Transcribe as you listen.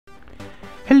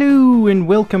Hello and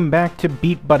welcome back to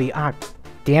Beat Buddy. Ah,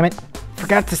 damn it.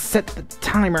 Forgot to set the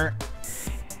timer.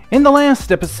 In the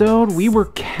last episode, we were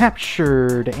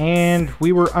captured and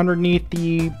we were underneath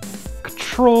the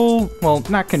control, well,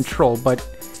 not control, but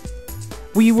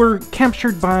we were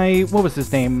captured by, what was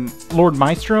his name? Lord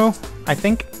Maestro, I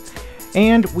think.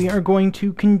 And we are going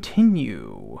to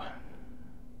continue.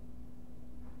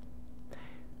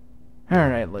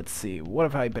 Alright, let's see. What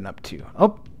have I been up to?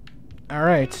 Oh,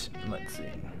 alright. Let's see.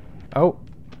 Oh.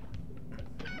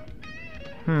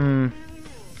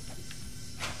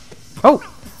 Oh!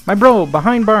 My bro,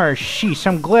 behind bars. Sheesh,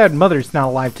 I'm glad Mother's not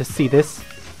alive to see this.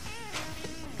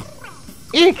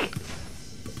 Eek!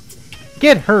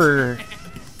 Get her!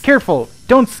 Careful,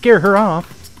 don't scare her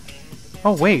off.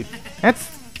 Oh wait, that's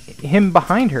him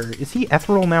behind her. Is he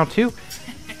ethereal now too?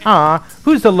 Ah,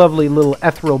 who's the lovely little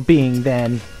ethereal being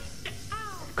then?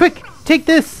 Quick, take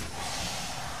this!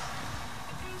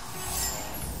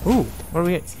 Ooh, what do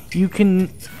we get? You can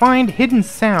find hidden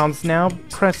sounds now.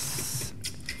 Press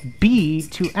B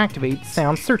to activate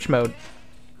sound search mode.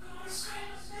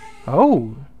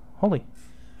 Oh, holy.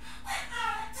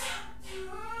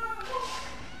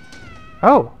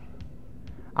 Oh,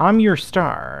 I'm Your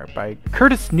Star by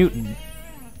Curtis Newton.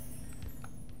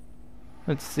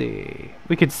 Let's see.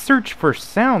 We could search for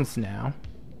sounds now.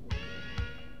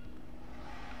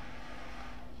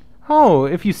 Oh,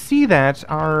 if you see that,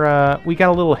 our we got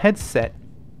a little headset.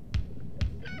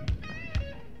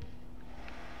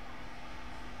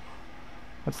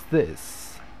 What's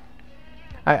this?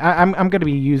 I'm gonna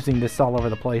be using this all over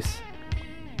the place.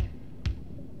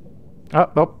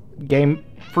 Oh, game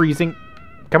freezing.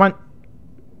 Come on.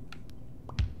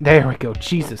 There we go.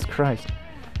 Jesus Christ.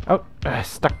 Oh,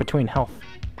 stuck between health.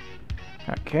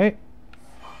 Okay.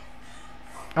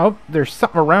 Oh, there's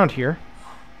something around here.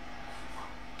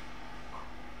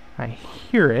 I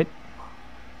hear it.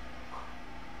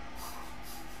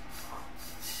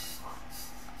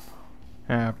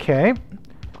 Okay.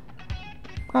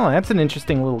 Oh, that's an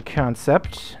interesting little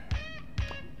concept.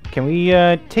 Can we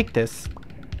take this?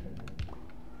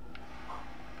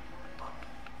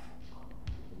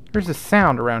 There's a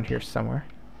sound around here somewhere.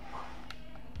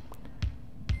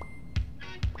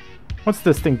 What's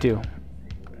this thing do?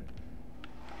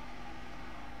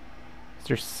 Is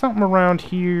there something around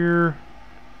here?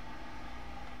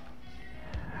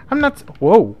 I'm not...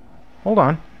 Whoa! Hold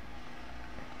on.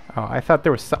 Oh, I thought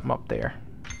there was something up there.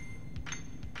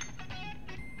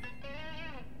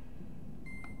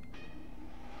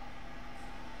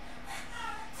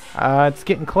 It's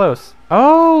getting close.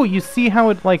 Oh, you see how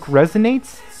it, like,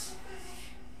 resonates?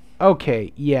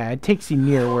 Okay, yeah, it takes you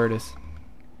near where it is.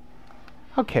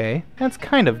 Okay, that's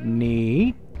kind of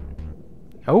neat.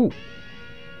 Oh.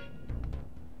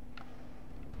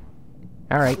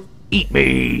 Alright, eat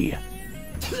me!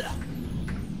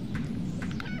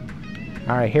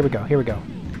 Alright, here we go, here we go.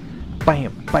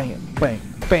 Bam, bam, bam,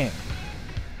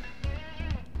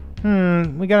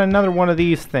 bam. We got another one of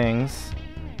these things.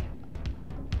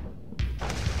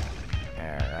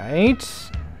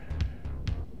 Alright.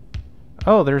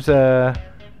 Oh, there's a...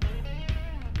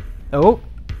 Oh.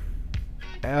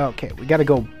 Okay, we gotta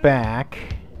go back.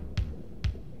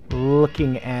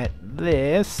 Looking at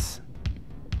this.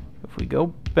 If we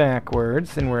go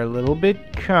backwards, and we're a little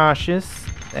bit cautious.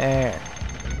 There.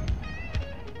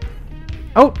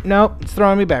 Oh, no, it's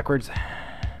throwing me backwards.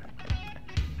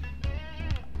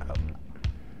 Oh.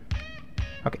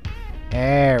 Okay,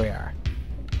 there we are.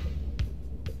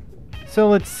 So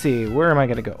let's see, where am I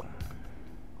gonna go?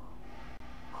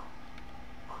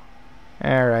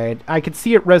 Alright, I can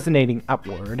see it resonating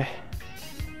upward.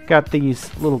 Got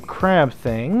these little crab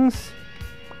things.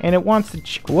 And it wants to...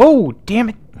 Whoa, damn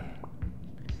it!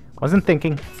 Wasn't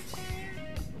thinking.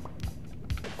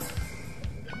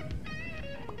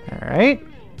 Alright,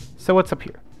 so what's up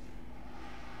here?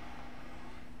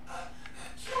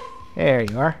 There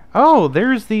you are. Oh,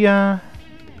 there's the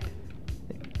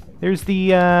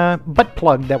butt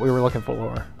plug that we were looking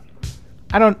for.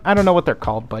 I don't know what they're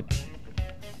called, but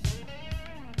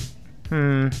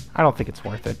I don't think it's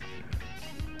worth it.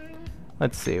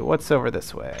 Let's see, what's over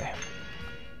this way?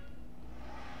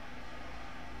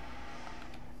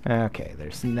 Okay,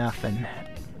 there's nothing.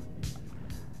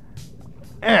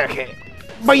 Okay.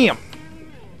 Bam!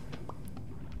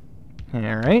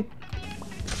 Alright.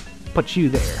 Put you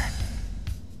there.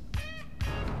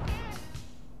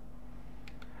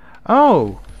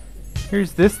 Oh!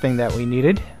 Here's this thing that we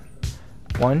needed.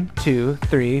 1, 2,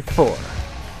 3, 4.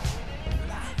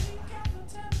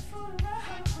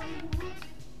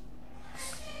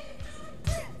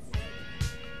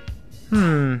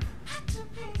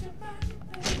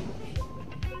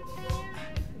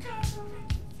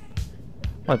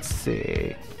 Let's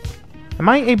see. Am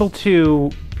I able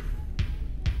to...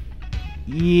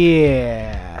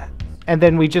 Yeah. And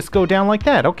then we just go down like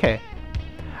that. Okay.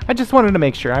 I just wanted to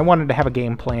make sure. I wanted to have a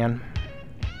game plan.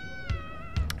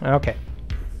 Okay.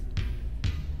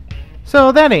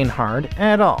 So that ain't hard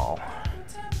at all.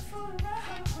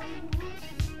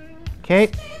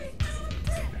 Okay.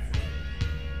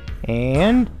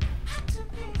 And...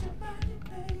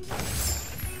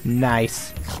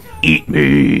 Nice. Eat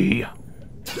me!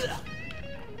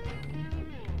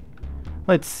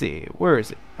 Let's see. Where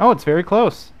is it? Oh, it's very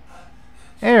close.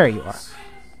 There you are.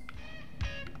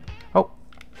 Oh.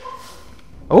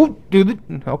 Oh, dude.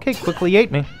 Okay, quickly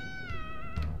ate me.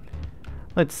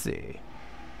 Let's see.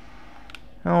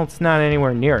 Well, it's not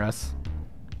anywhere near us.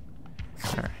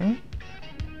 Alright.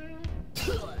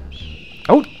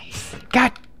 Oh!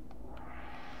 God!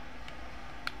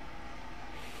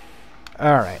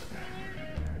 Alright.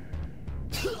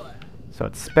 So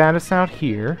it spat us out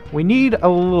here. We need a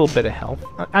little bit of help.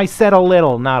 I said a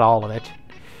little, not all of it.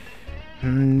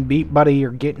 Beat buddy,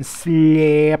 you're getting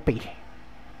slappy.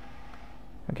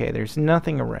 Okay, there's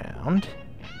nothing around.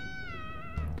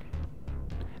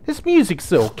 This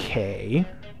music's okay.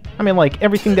 I mean, like,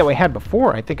 everything that we had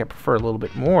before, I think I prefer a little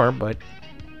bit more, but...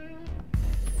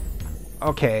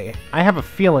 Okay, I have a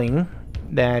feeling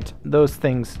that those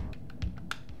things...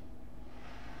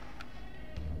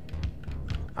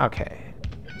 Okay,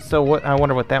 so what? I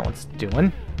wonder what that one's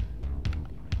doing.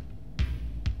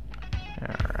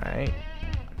 Alright.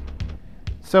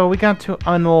 So we got to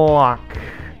unlock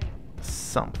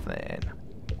something.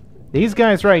 These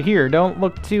guys right here don't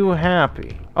look too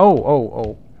happy.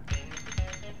 Oh.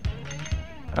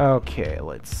 Okay,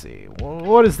 let's see. Well,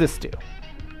 what does this do?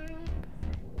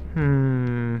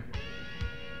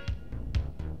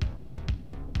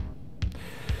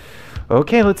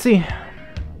 Okay, let's see.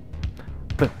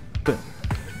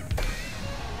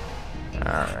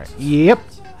 Alright. Yep.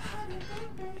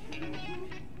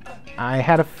 I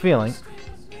had a feeling.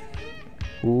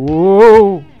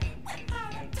 Whoa!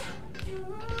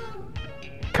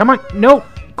 Come on! No!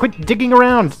 Quit digging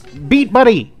around! Beat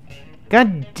buddy!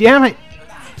 God damn it!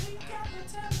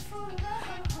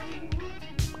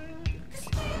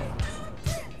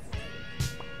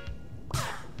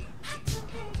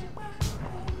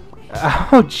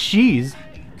 Oh, jeez.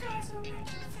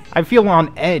 I feel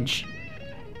on edge.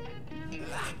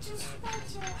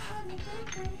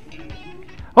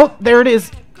 Oh, there it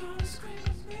is.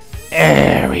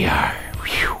 There we are.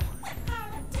 Whew.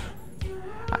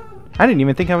 I didn't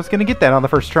even think I was going to get that on the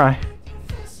first try.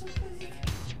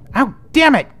 Ow,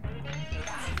 damn it.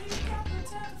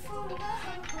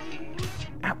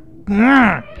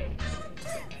 Ow.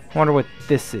 Wonder what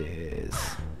this is.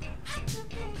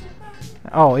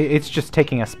 Oh, it's just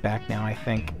taking us back now, I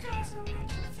think.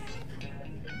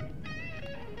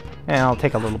 And I'll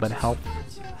take a little bit of help.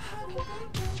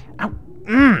 Ow.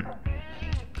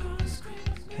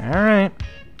 Alright.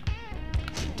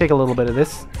 Take a little bit of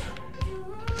this.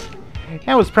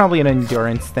 That was probably an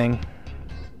endurance thing.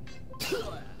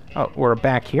 Oh, we're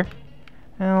back here.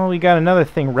 Well, we got another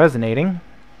thing resonating.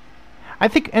 I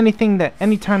think anytime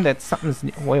that something's...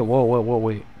 Wait.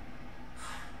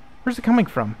 Where's it coming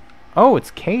from? Oh,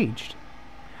 it's caged.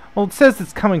 Well, it says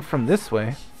it's coming from this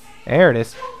way. There it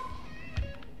is.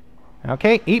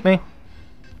 Okay, eat me.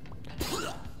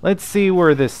 Let's see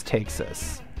where this takes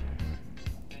us.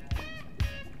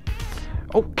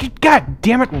 Oh, god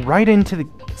damn it, right into the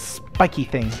spiky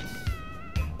thing.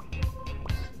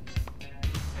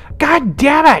 God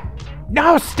damn it!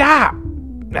 No, stop!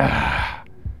 I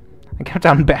kept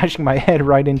on bashing my head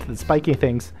right into the spiky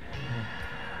things.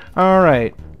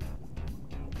 Alright.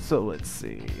 So let's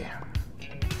see.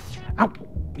 Ow!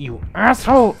 You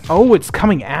asshole! Oh, it's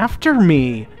coming after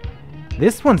me!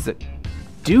 This one's a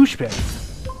douchebag.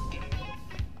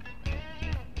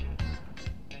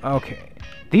 Okay.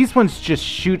 These ones just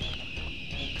shoot...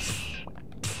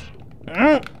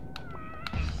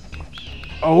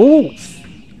 Oh!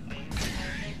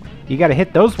 You gotta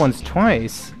hit those ones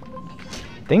twice.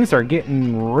 Things are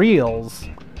getting reals.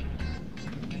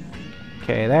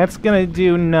 Okay, that's gonna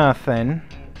do nothing.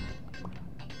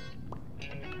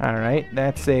 Alright,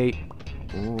 that's a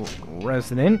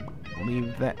resident.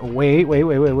 Leave that. Wait.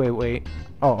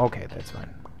 Oh, okay, that's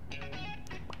fine.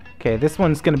 Okay, this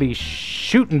one's gonna be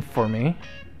shooting for me.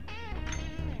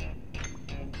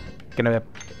 Gonna be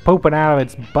pooping out of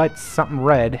its butt something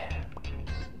red.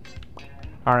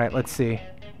 Alright, let's see.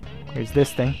 Here's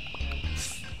this thing.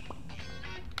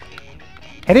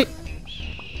 Hit it!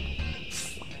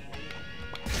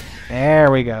 There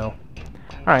we go.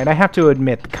 Alright, I have to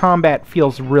admit, the combat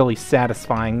feels really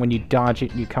satisfying when you dodge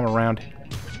it and you come around.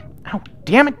 Ow,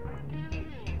 damn it!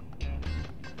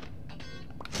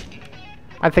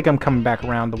 I think I'm coming back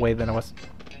around the way that I was.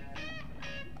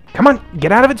 Come on,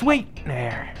 get out of its way!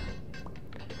 There.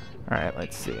 Alright,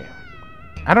 let's see.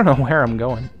 I don't know where I'm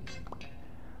going.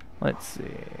 Let's see.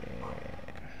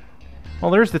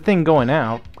 Well, there's the thing going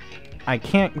out. I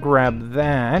can't grab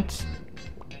that.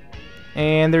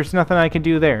 And there's nothing I can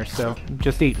do there, so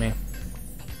just eat me.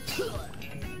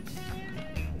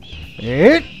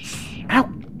 Ow!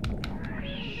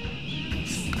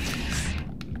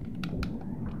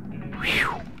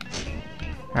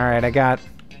 Alright, I got...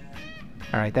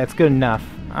 Alright, that's good enough.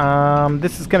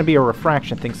 This is gonna be a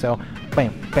refraction thing, so...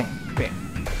 Bam, bam,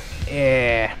 bam.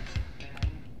 Yeah.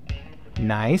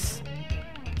 Nice.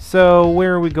 So,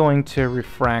 where are we going to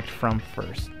refract from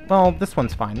first? Well, this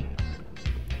one's fine.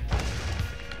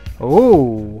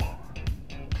 Oh!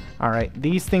 Alright,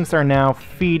 these things are now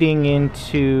feeding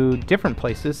into different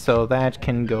places, so that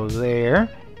can go there.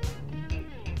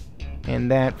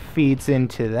 And that feeds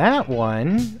into that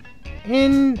one.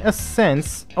 In a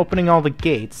sense, opening all the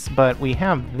gates, but we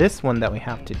have this one that we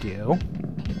have to do.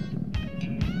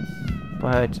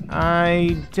 But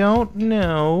I don't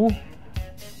know...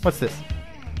 What's this?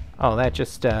 Oh, that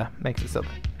just makes it so...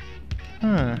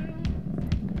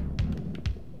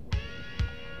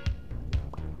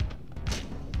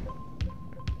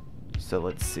 So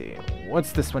let's see.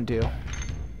 What's this one do?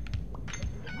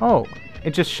 Oh,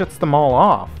 it just shuts them all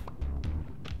off.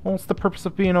 Well, what's the purpose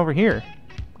of being over here?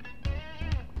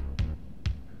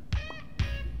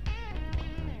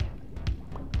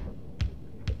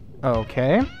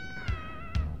 Okay.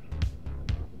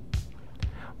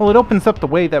 Well, it opens up the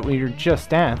way that we were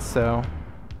just at, so...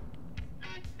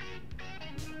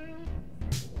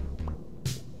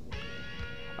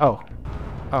 Oh.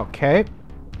 Okay.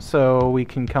 So we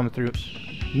can come through...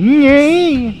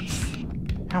 Yay!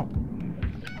 Ow.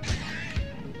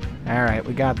 Alright,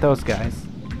 we got those guys.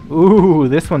 Ooh,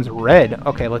 this one's red.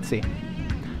 Okay, let's see.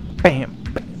 Bam!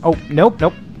 Oh, nope,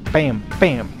 nope. Bam,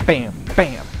 bam, bam,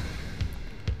 bam.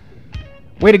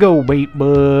 Way to go, wait,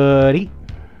 buddy.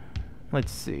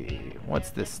 Let's see.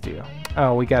 What's this do?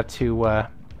 Oh, we got to,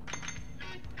 Alright.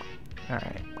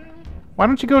 Why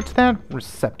don't you go to that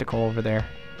receptacle over there?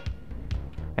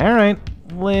 Alright,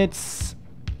 let's...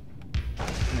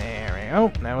 There we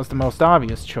go. That was the most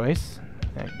obvious choice.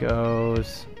 That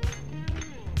goes...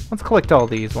 Let's collect all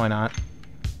these, why not?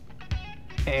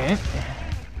 And...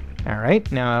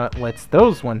 Alright, now it lets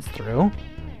those ones through.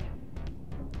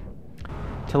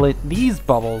 To let these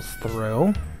bubbles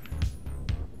through.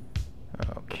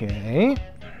 Okay.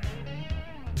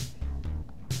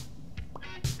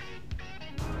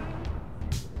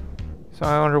 So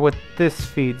I wonder what this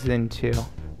feeds into.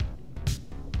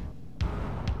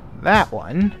 That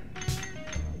one.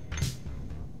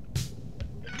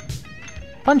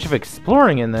 Bunch of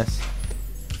exploring in this.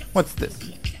 What's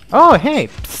this? Oh, hey!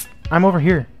 Psst, I'm over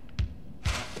here.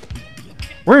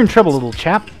 We're in trouble, little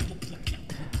chap.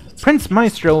 Prince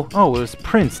Maestro, oh, it was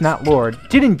Prince, not Lord,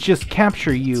 didn't just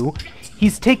capture you.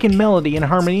 He's taken Melody and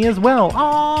Harmony as well.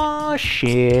 Aw,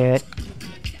 shit.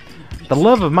 The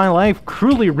love of my life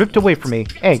cruelly ripped away from me.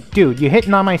 Hey, dude, you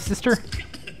hitting on my sister?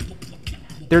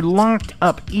 They're locked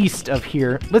up east of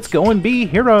here. Let's go and be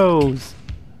heroes.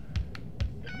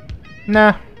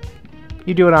 Nah,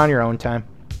 you do it on your own time.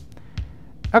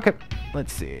 Okay,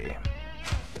 let's see.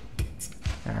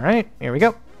 Alright, here we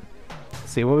go. Let's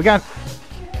see what we got.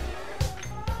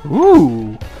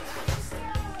 Ooh!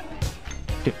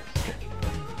 Dude,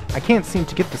 I can't seem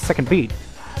to get the second beat.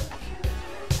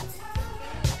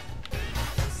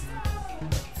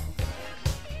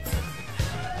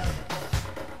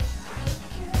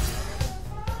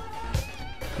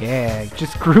 Yeah,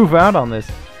 just groove out on this.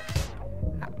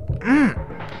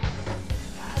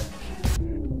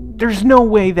 There's no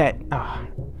way that... how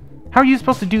are you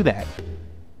supposed to do that?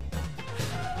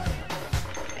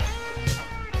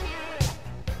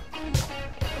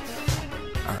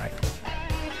 Alright.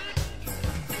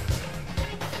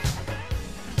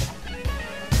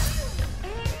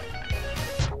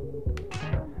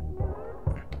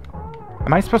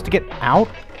 Am I supposed to get out?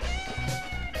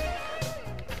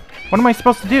 What am I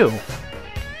supposed to do?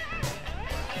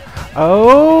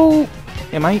 Oh!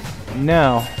 Am I?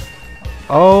 No.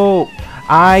 Oh,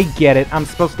 I get it. I'm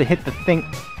supposed to hit the thing.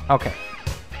 Okay.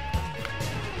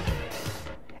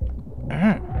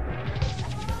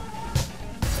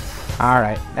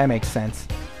 Alright, that makes sense.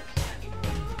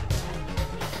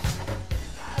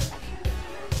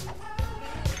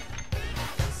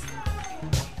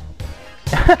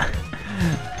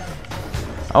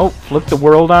 Oh, flip the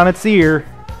world on its ear.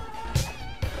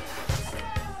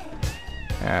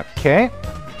 Okay.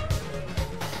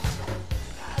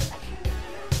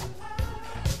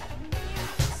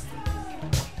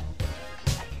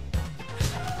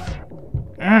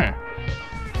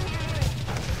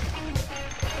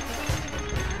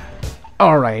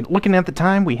 Alright, looking at the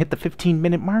time, we hit the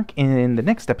 15-minute mark. In the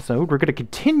next episode, we're going to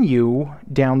continue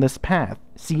down this path.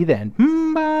 See you then.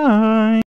 Bye!